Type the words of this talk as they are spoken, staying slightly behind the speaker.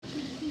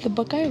The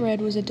book I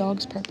read was A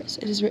Dog's Purpose.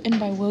 It is written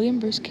by William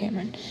Bruce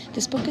Cameron.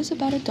 This book is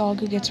about a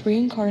dog who gets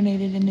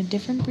reincarnated into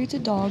different breeds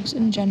of dogs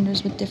and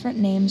genders with different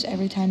names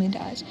every time he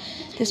dies.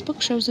 This book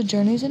shows the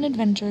journeys and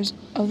adventures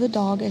of the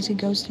dog as he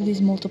goes through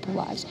these multiple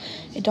lives.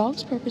 A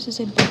Dog's Purpose is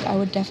a book I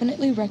would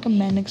definitely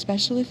recommend,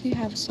 especially if you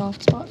have a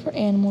soft spot for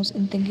animals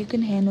and think you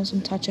can handle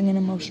some touching and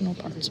emotional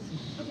parts.